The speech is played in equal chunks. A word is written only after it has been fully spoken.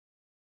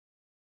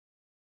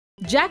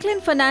Jacqueline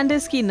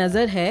Fernandes की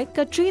नजर है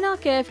कटरीना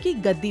कैफ की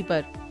गद्दी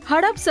पर।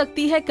 हड़प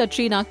सकती है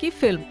कटरीना की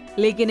फिल्म,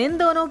 लेकिन इन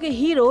दोनों के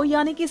हीरो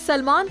यानी कि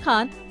सलमान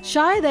खान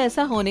शायद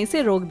ऐसा होने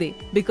से रोक दे,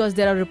 because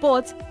there are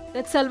reports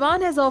that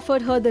Salman has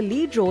offered her the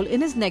lead role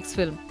in his next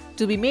film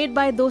to be made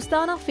by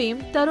दोस्ताना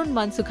fame Tarun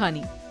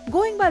Mansukhani.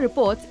 Going by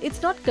reports, it's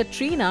not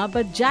Katrina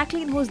but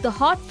Jacqueline who's the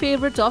hot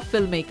favorite of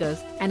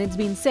filmmakers, and it's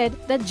been said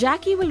that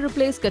Jackie will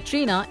replace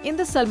Katrina in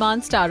the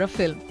Salman starrer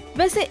film.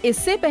 वैसे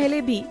इससे पहले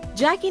भी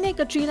जैकी ने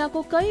कटरीना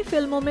को कई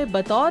फिल्मों में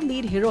बतौर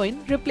लीड हीरोइन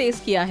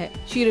रिप्लेस किया है.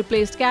 She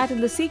replaced Kat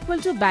in the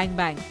sequel to Bang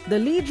Bang.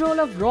 The lead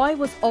role of Roy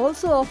was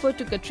also offered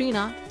to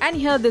Katrina,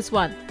 and here this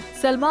one.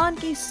 Salman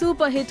की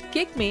सुपर हिट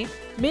किक में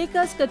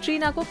मेकर्स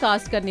कटरीना को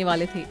कास्ट करने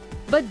वाले थे,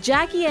 but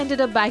Jackie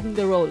ended up bagging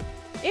the role.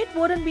 It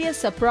wouldn't be a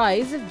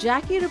surprise if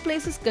Jackie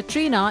replaces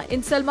Katrina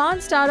in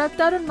Salman starrer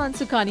Tarun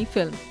Mansukhani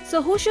film.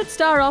 So who should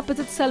star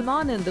opposite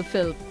Salman in the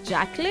film,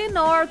 Jacqueline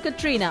or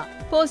Katrina?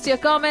 Post your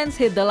comments,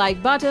 hit the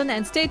like button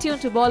and stay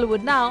tuned to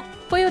Bollywood Now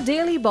for your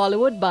daily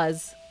Bollywood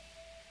buzz.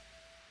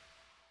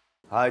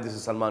 Hi, this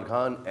is Salman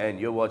Khan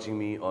and you're watching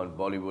me on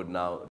Bollywood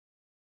Now.